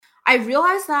I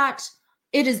realized that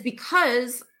it is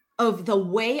because of the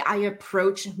way I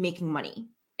approach making money.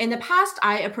 In the past,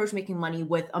 I approached making money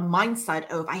with a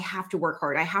mindset of I have to work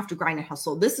hard, I have to grind and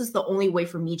hustle. This is the only way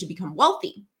for me to become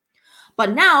wealthy.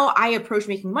 But now I approach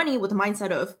making money with a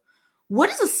mindset of what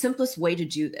is the simplest way to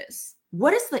do this?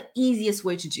 What is the easiest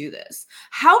way to do this?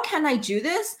 How can I do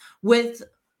this with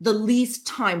the least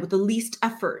time, with the least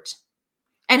effort?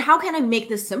 And how can I make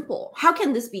this simple? How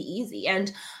can this be easy?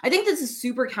 And I think this is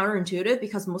super counterintuitive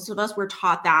because most of us were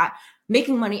taught that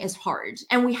making money is hard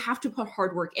and we have to put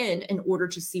hard work in order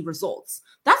to see results.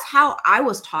 That's how I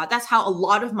was taught. That's how a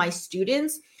lot of my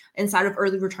students inside of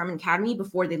Early Retirement Academy,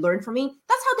 before they learned from me,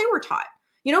 that's how they were taught.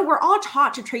 You know, we're all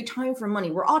taught to trade time for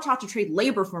money. We're all taught to trade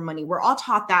labor for money. We're all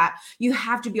taught that you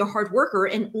have to be a hard worker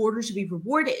in order to be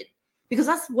rewarded because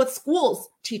that's what schools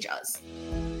teach us.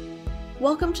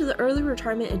 Welcome to the Early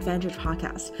Retirement Advantage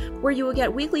podcast, where you will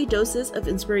get weekly doses of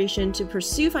inspiration to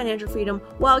pursue financial freedom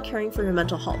while caring for your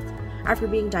mental health. After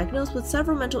being diagnosed with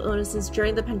several mental illnesses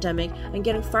during the pandemic and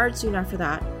getting fired soon after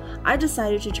that, I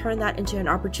decided to turn that into an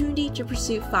opportunity to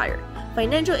pursue FIRE,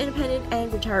 financial independence,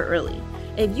 and retire early.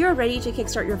 If you're ready to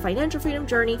kickstart your financial freedom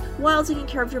journey while taking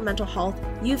care of your mental health,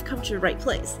 you've come to the right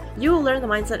place. You will learn the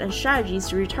mindset and strategies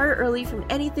to retire early from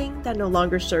anything that no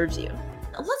longer serves you.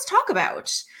 Let's talk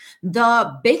about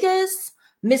the biggest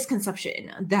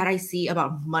misconception that I see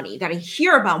about money, that I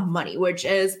hear about money, which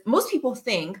is most people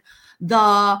think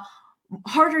the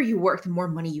harder you work, the more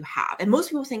money you have. And most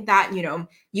people think that,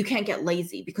 you can't get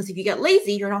lazy because if you get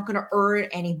lazy, you're not going to earn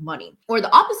any money. Or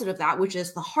the opposite of that, which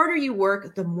is the harder you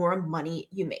work, the more money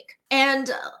you make.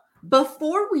 And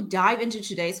before we dive into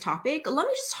today's topic, let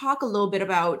me just talk a little bit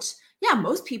about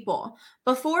most people.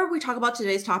 Before we talk about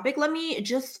today's topic, let me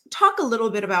just talk a little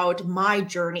bit about my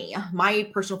journey, my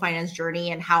personal finance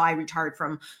journey, and how I retired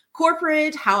from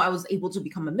corporate, how I was able to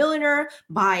become a millionaire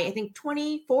by, I think,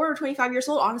 24 or 25 years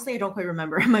old. Honestly, I don't quite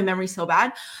remember. My memory's so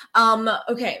bad.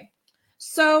 Okay.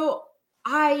 So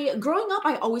growing up,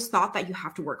 I always thought that you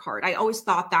have to work hard. I always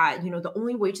thought that, the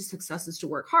only way to success is to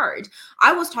work hard.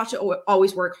 I was taught to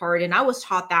always work hard. And I was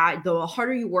taught that the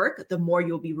harder you work, the more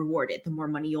you'll be rewarded, the more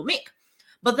money you'll make.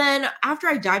 But then after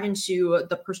I dive into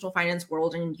the personal finance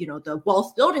world and, the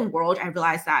wealth building world, I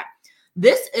realized that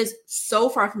this is so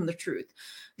far from the truth.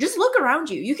 Just look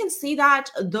around you. You can see that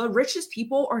the richest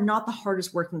people are not the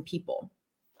hardest working people.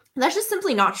 That's just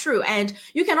simply not true. And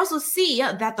you can also see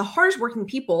that the hardest working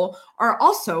people are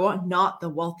also not the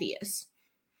wealthiest.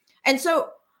 And so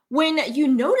when you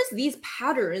notice these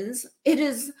patterns, it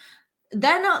is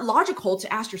then logical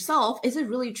to ask yourself, is it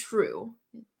really true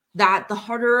that the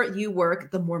harder you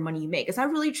work, the more money you make? Is that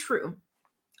really true?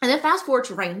 And then fast forward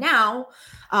to right now,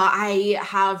 I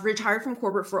have retired from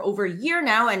corporate for over a year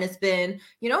now, and it's been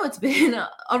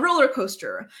a roller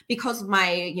coaster because of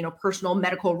my, personal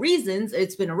medical reasons.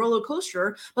 It's been a roller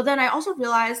coaster. But then I also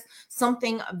realized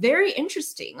something very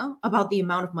interesting about the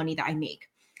amount of money that I make.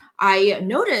 I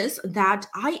noticed that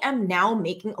I am now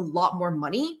making a lot more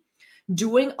money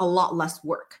doing a lot less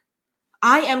work.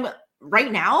 I am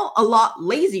right now a lot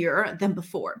lazier than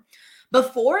before.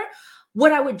 Before,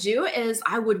 what I would do is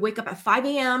I would wake up at 5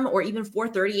 a.m. or even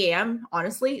 4:30 a.m.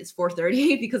 Honestly, it's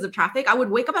 4:30 because of traffic. I would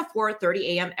wake up at 4:30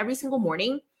 a.m. every single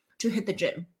morning to hit the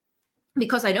gym.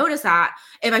 Because I noticed that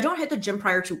if I don't hit the gym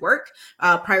prior to work,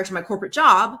 prior to my corporate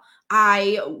job,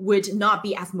 I would not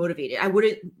be as motivated. I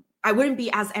wouldn't be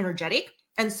as energetic.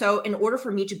 And so in order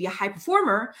for me to be a high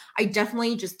performer, I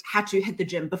definitely just had to hit the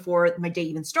gym before my day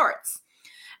even starts.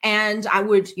 And I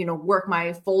would, work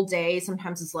my full day.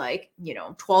 Sometimes it's like,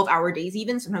 12-hour days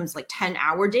even, sometimes like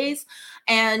 10-hour days.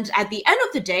 And at the end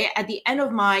of the day, at the end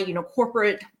of my,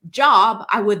 corporate job,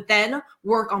 I would then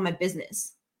work on my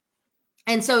business.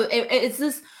 And so it's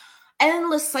this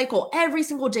endless cycle. Every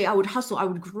single day I would hustle, I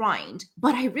would grind.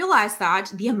 But I realized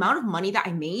that the amount of money that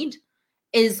I made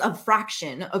is a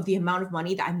fraction of the amount of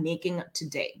money that I'm making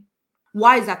today.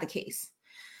 Why is that the case?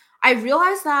 I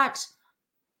realized that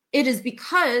it is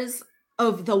because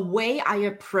of the way I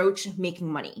approach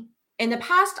making money. In the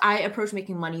past, I approached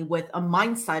making money with a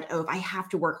mindset of I have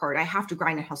to work hard, I have to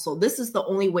grind and hustle. This is the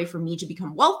only way for me to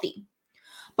become wealthy.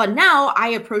 But now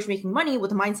I approach making money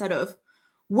with a mindset of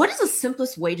what is the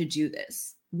simplest way to do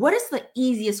this? What is the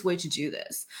easiest way to do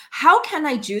this? How can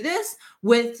I do this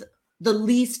with the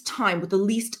least time, with the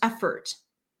least effort?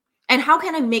 And how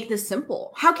can I make this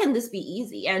simple? How can this be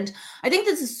easy? And I think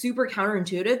this is super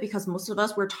counterintuitive because most of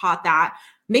us were taught that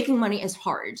making money is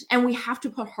hard and we have to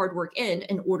put hard work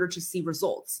in order to see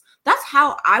results. That's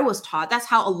how I was taught. That's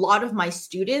how a lot of my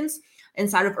students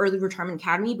inside of Early Retirement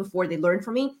Academy, before they learned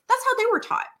from me, that's how they were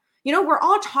taught. We're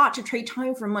all taught to trade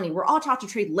time for money. We're all taught to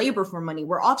trade labor for money.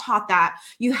 We're all taught that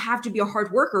you have to be a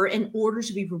hard worker in order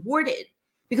to be rewarded,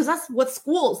 because that's what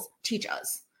schools teach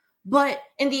us. But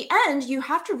in the end, you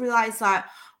have to realize that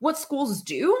what schools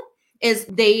do is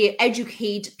they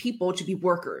educate people to be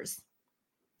workers.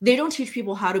 They don't teach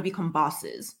people how to become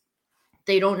bosses.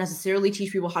 They don't necessarily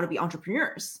teach people how to be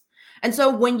entrepreneurs. And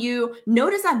so when you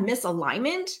notice that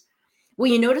misalignment,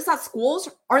 when you notice that schools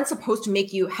aren't supposed to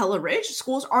make you hella rich,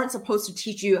 schools aren't supposed to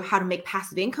teach you how to make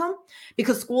passive income,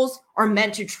 because schools are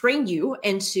meant to train you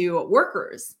into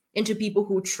workers, into people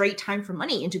who trade time for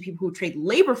money, into people who trade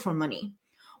labor for money.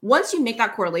 Once you make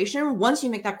that correlation, once you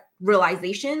make that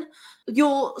realization,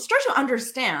 you'll start to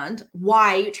understand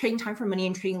why trading time for money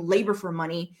and trading labor for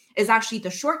money is actually the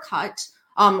shortcut.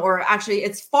 Or actually,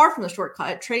 it's far from the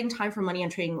shortcut. Trading time for money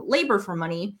and trading labor for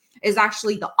money is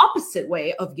actually the opposite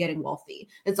way of getting wealthy.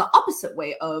 It's the opposite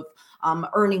way of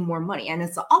earning more money. And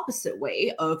it's the opposite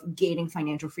way of gaining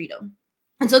financial freedom.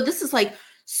 And so this is like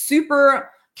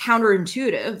super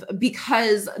counterintuitive,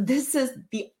 because this is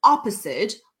the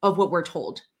opposite of what we're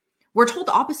told. We're told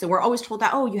the opposite. We're always told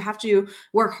that, oh, you have to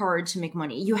work hard to make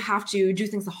money. You have to do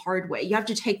things the hard way. You have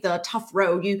to take the tough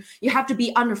road. You have to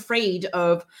be unafraid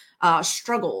of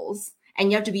struggles,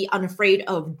 and you have to be unafraid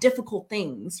of difficult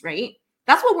things, right?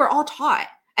 That's what we're all taught.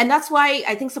 And that's why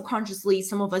I think subconsciously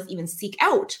some of us even seek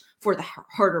out for the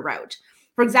harder route.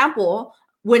 For example,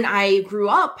 when I grew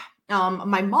up,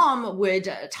 my mom would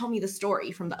tell me the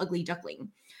story from The Ugly Duckling.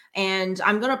 And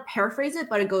I'm going to paraphrase it,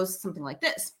 but it goes something like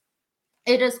this.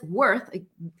 It is worth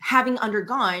having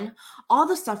undergone all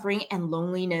the suffering and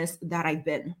loneliness that I've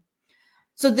been.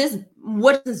 So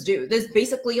what does this do? This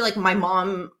basically, like, my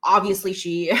mom, obviously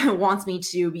she wants me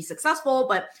to be successful,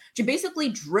 but she basically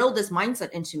drilled this mindset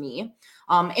into me,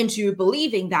 into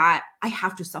believing that I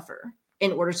have to suffer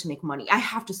in order to make money. I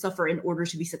have to suffer in order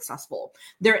to be successful.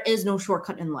 There is no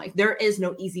shortcut in life. There is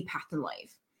no easy path in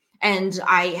life. And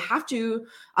I have to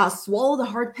swallow the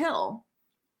hard pill.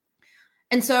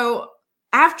 And so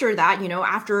after that,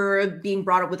 after being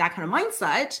brought up with that kind of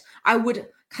mindset, I would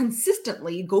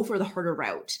consistently go for the harder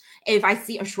route. If I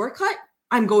see a shortcut,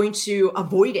 I'm going to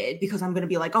avoid it, because I'm going to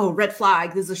be like, oh, red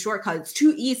flag, this is a shortcut. It's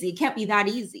too easy. It can't be that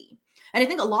easy. And I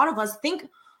think a lot of us think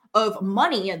of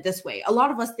money this way. A lot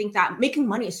of us think that making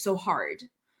money is so hard,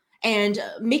 and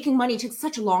making money takes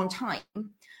such a long time.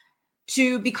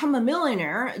 To become a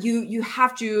millionaire, you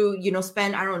have to,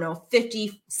 spend,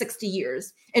 50, 60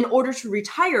 years. In order to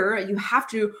retire, you have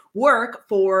to work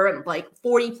for like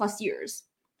 40 plus years.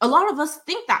 A lot of us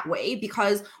think that way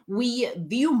because we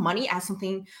view money as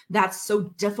something that's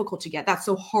so difficult to get, that's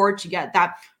so hard to get,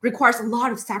 that requires a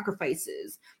lot of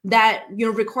sacrifices, that,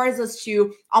 requires us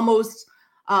to almost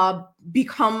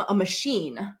become a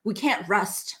machine. We can't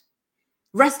rest.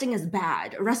 Resting is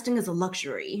bad. Resting is a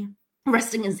luxury.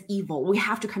 Resting is evil. We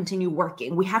have to continue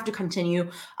working. We have to continue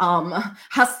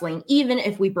hustling, even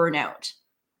if we burn out.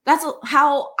 That's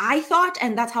how I thought,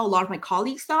 and that's how a lot of my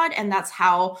colleagues thought, and that's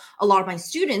how a lot of my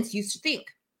students used to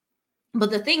think.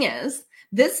 But the thing is,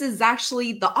 this is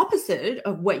actually the opposite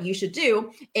of what you should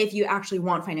do if you actually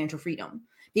want financial freedom,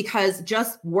 because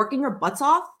just working your butts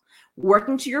off,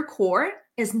 working to your core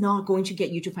is not going to get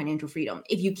you to financial freedom.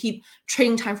 If you keep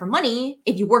trading time for money,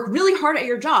 if you work really hard at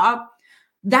your job,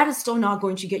 that is still not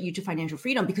going to get you to financial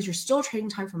freedom, because you're still trading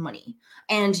time for money,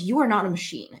 and you are not a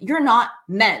machine. You're not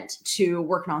meant to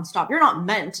work nonstop. You're not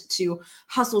meant to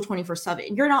hustle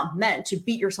 24/7. You're not meant to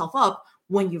beat yourself up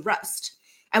when you rest.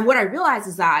 And what I realize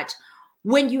is that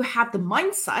when you have the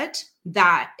mindset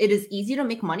that it is easy to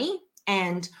make money,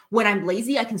 and when I'm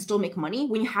lazy, I can still make money.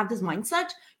 When you have this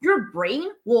mindset, your brain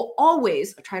will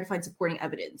always try to find supporting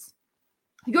evidence.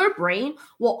 Your brain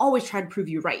will always try to prove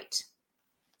you right.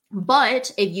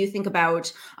 But if you think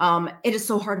about, it is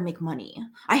so hard to make money.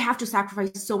 I have to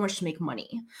sacrifice so much to make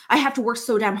money. I have to work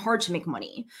so damn hard to make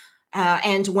money.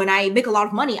 And when I make a lot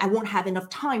of money, I won't have enough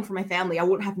time for my family. I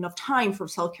won't have enough time for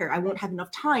self-care. I won't have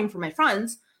enough time for my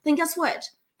friends. Then guess what?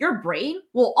 Your brain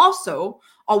will also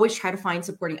always try to find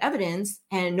supporting evidence.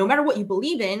 And no matter what you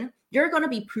believe in, you're going to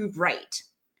be proved right.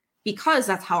 Because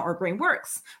that's how our brain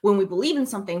works. When we believe in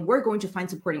something, we're going to find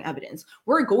supporting evidence.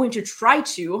 We're going to try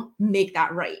to make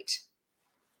that right.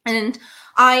 And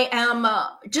I am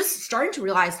just starting to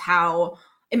realize how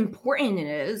important it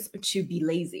is to be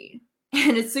lazy.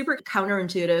 And it's super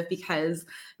counterintuitive, because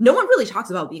no one really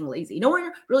talks about being lazy. No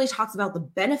one really talks about the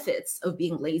benefits of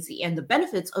being lazy and the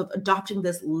benefits of adopting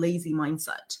this lazy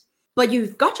mindset. But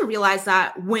you've got to realize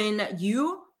that when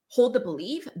you hold the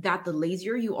belief that the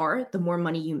lazier you are, the more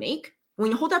money you make.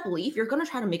 when you hold that belief, you're going to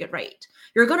try to make it right.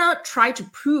 You're going to try to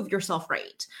prove yourself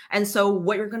right. And so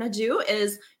what you're going to do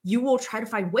is you will try to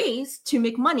find ways to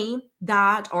make money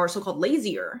that are so-called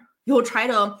lazier. You'll try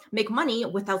to make money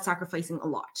without sacrificing a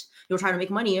lot. You'll try to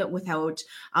make money without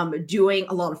doing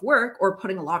a lot of work or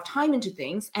putting a lot of time into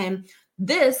things. And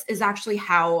this is actually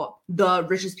how the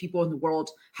richest people in the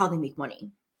world, how they make money.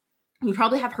 You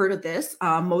probably have heard of this.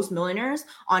 Most millionaires,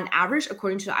 on average,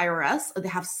 according to the IRS, they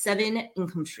have 7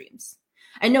 income streams.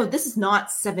 And no, this is not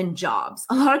 7 jobs.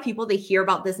 A lot of people, they hear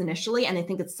about this initially and they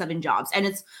think it's 7 jobs. And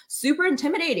it's super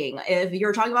intimidating. If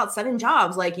you're talking about 7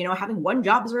 jobs, like, having 1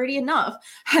 job is already enough.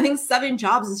 Having 7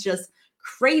 jobs is just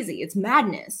crazy. It's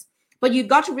madness. But you've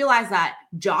got to realize that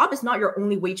job is not your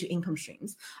only way to income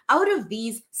streams. Out of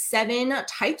these 7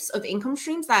 types of income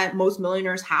streams that most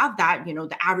millionaires have, that,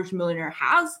 the average millionaire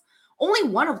has, only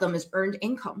one of them is earned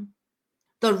income.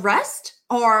 The rest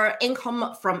are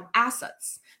income from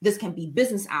assets. This can be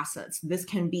business assets. This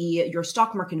can be your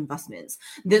stock market investments.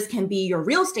 This can be your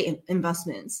real estate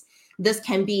investments. This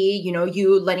can be,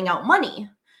 you letting out money.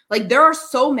 Like, there are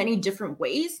so many different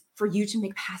ways for you to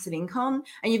make passive income,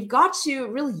 and you've got to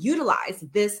really utilize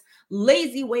this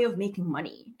lazy way of making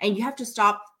money. And you have to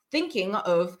stop thinking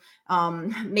of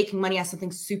making money as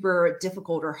something super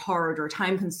difficult or hard or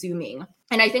time consuming.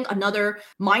 And I think another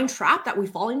mind trap that we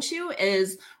fall into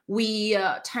is we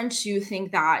tend to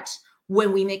think that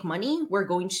when we make money, we're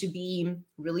going to be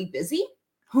really busy.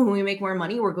 When we make more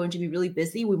money, we're going to be really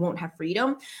busy. We won't have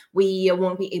freedom. We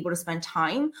won't be able to spend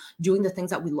time doing the things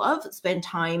that we love, spend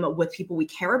time with people we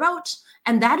care about.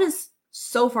 And that is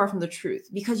so far from the truth,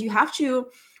 because you have to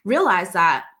realize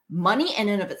that money in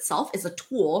and of itself is a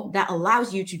tool that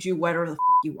allows you to do whatever the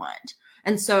fuck you want.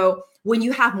 And so when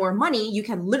you have more money, you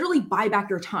can literally buy back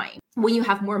your time. When you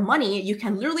have more money, you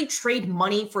can literally trade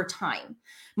money for time.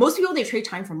 Most people, they trade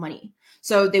time for money.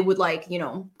 So they would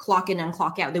clock in and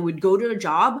clock out. They would go to a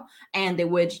job and they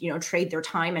would, trade their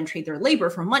time and trade their labor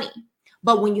for money.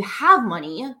 But when you have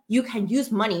money, you can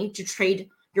use money to trade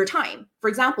your time. For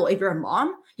example, if you're a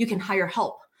mom, you can hire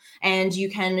help. And you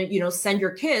can, send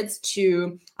your kids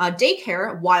to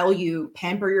daycare while you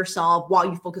pamper yourself, while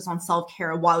you focus on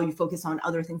self-care, while you focus on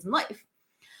other things in life.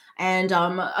 And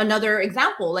another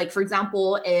example, for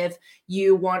example, if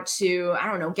you want to,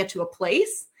 get to a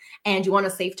place and you want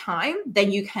to save time,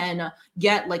 then you can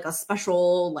get a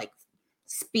special,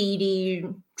 speedy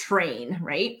train,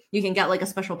 right? You can get a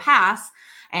special pass.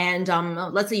 And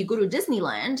let's say you go to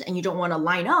Disneyland and you don't want to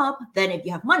line up, then if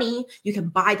you have money, you can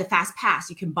buy the fast pass.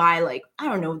 You can buy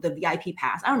the VIP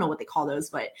pass. I don't know what they call those,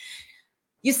 but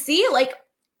you see,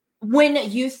 when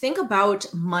you think about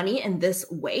money in this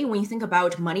way, when you think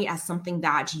about money as something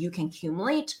that you can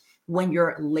accumulate, when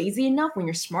you're lazy enough, when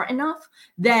you're smart enough,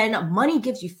 then money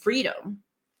gives you freedom.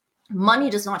 Money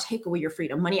does not take away your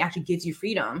freedom. Money actually gives you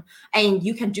freedom. And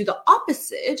you can do the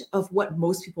opposite of what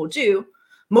most people do.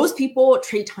 Most people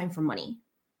trade time for money.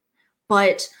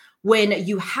 But when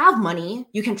you have money,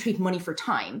 you can trade money for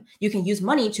time. You can use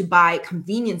money to buy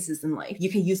conveniences in life. You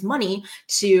can use money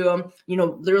to,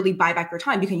 literally buy back your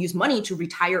time. You can use money to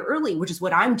retire early, which is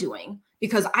what I'm doing,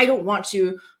 because I don't want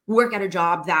to work at a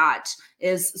job that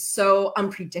is so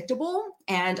unpredictable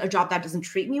and a job that doesn't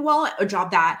treat me well, a job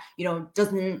that,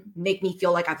 doesn't make me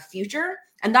feel like I have a future.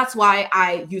 And that's why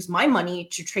I use my money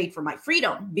to trade for my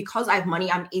freedom. Because I have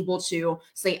money, I'm able to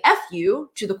say F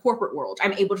you to the corporate world.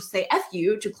 I'm able to say F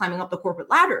you to climbing up the corporate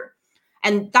ladder.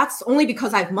 And that's only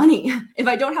because I have money. If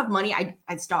I don't have money,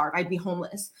 I'd starve. I'd be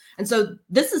homeless. And so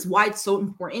this is why it's so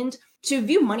important to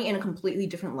view money in a completely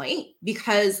different light,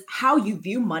 because how you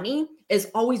view money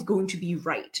is always going to be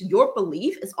right. Your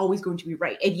belief is always going to be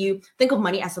right. If you think of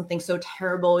money as something so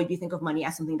terrible, if you think of money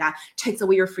as something that takes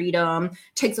away your freedom,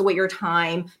 takes away your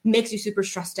time, makes you super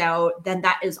stressed out, then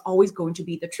that is always going to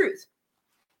be the truth.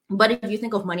 But if you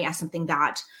think of money as something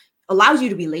that allows you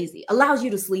to be lazy, allows you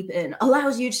to sleep in,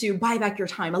 allows you to buy back your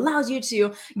time, allows you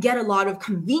to get a lot of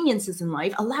conveniences in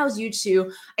life, allows you to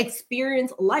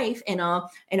experience life in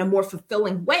a more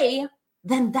fulfilling way,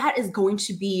 then that is going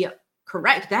to be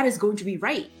correct. That is going to be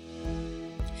right.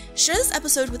 Share this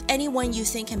episode with anyone you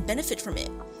think can benefit from it.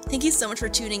 Thank you so much for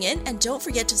tuning in, and don't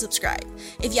forget to subscribe.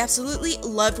 If you absolutely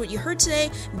loved what you heard today,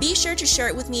 be sure to share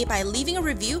it with me by leaving a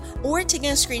review or taking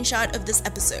a screenshot of this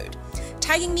episode,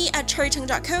 tagging me at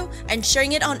cherrytongue.co, and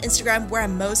sharing it on Instagram, where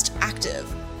I'm most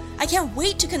active. I can't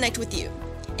wait to connect with you.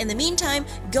 In the meantime,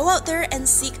 go out there and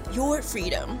seek your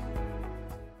freedom.